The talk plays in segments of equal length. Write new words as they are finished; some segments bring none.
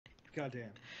Goddamn.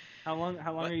 How long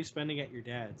What? are you spending at your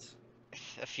dad's?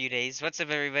 A few days. What's up,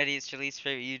 everybody? It's Charlie's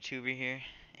favorite YouTuber here,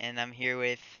 and I'm here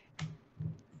with.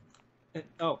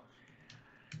 Oh,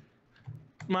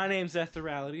 my name's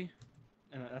Ethorality,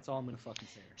 and that's all I'm gonna fucking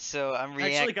say. So I'm I actually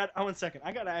react. got. Oh, 1 second.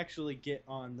 I gotta actually get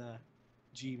on the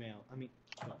Gmail. I mean,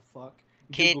 the fuck,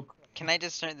 Kid, Google can Chrome. I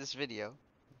just start this video?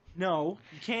 No,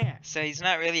 you can't. So he's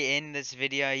not really in this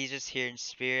video. He's just here in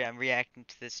spirit. I'm reacting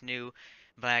to this new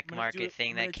black I'm gonna do market it.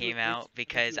 thing I'm gonna that do it came with. out I'm gonna do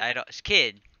because it. I don't.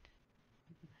 Kid,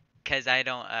 because I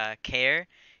don't care.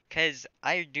 Because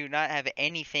I do not have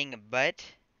anything but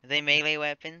the melee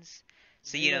weapons.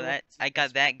 So you know Melee that weapons is I the got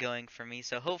best part. that going for me.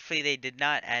 So hopefully they did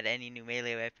not add any new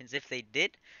melee weapons. If they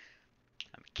did,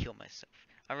 I'm gonna kill myself.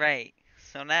 Alright,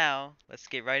 so now let's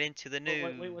get right into the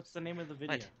Wait. news. What's the name of the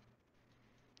video? What?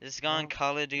 Just go on Oh,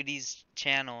 Call of Duty's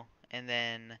channel and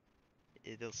then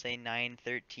it'll say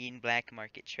 913 Black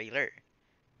Market trailer.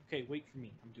 okay. Wait for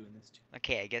me. I'm doing this too.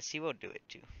 Okay, I guess he will do it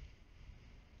too.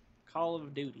 Call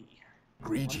of Duty.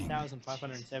 Greetings.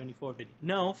 1,574 video.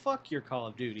 No, fuck your Call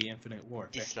of Duty Infinite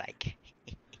Warfare. Dislike.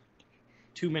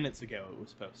 2 minutes ago it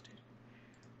was posted.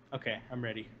 Okay, I'm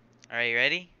ready. Alright, you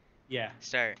ready? Yeah.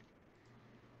 Start.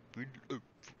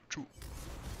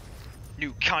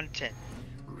 New content.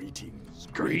 Greetings.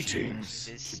 Greetings.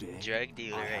 This Today, drug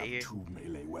dealer I right have here. 2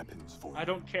 melee weapons for I you.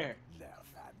 don't care. They're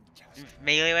fantastic.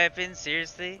 Melee weapons?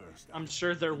 Seriously? First I'm up,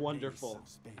 sure they're the Ace wonderful. of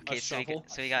Spades. Okay, so shovel?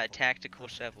 we got a tactical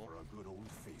shovel. For a good old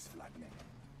face flattening.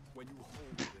 When you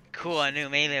hold it, Cool, a new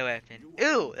melee weapon.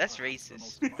 Ooh, that's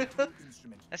racist.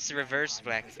 That's the reverse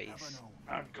blackface.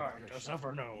 Mankind has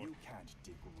ever known. You can't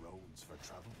dig roads for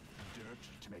travel. Dirt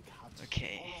to make huts.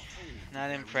 Okay, All told, not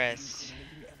there is impressed.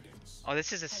 incriminating evidence. Oh,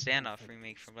 this is a standoff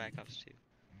remake from Black Ops 2.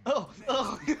 Oh.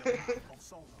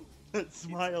 That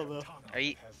smile though. Are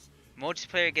you-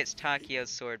 Multiplayer gets Takio's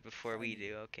sword before we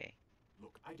do, okay.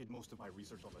 Look, I did most of my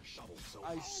research on the shovel, so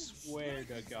I swear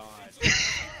to God.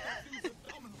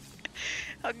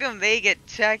 How come they get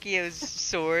Takio's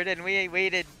sword and we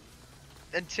waited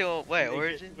until, what,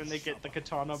 Origins? When they get the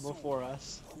katana before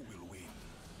us. who will win?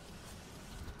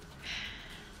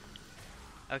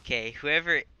 Okay,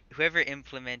 whoever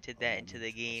implemented that into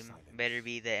the game better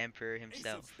be the Emperor Ace of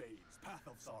himself. Spades, Path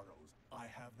of Sorrows. I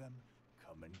have them.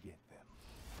 Come and get them.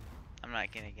 I'm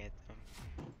not gonna get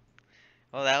them.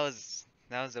 Well, that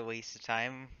was a waste of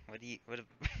time. What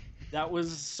That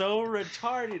was so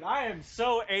retarded. I am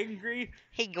so angry.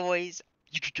 Hey guys,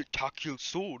 you could get Takio's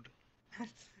sword.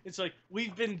 It's like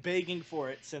we've been begging for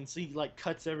it since he like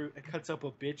cuts up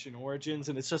a bitch in Origins,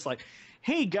 and it's just like,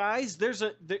 hey guys, there's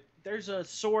a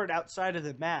sword outside of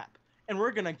the map, and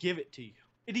we're gonna give it to you.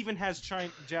 It even has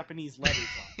Japanese letters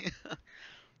on it.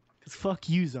 Cause fuck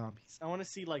you, zombies. I want to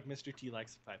see like Mr. T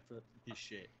likes if I put this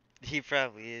shit. He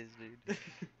probably is, dude.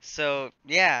 So,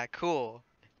 yeah, cool.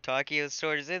 Takio's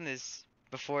sword is in this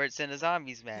before it's in a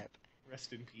zombies map.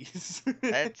 Rest in peace.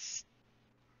 That's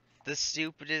the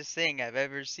stupidest thing I've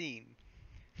ever seen.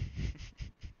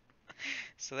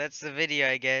 So that's the video,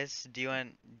 I guess. Do you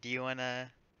want a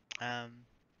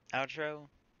outro?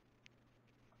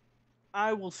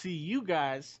 I will see you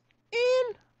guys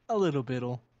in a little bit.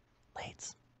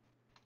 Lates.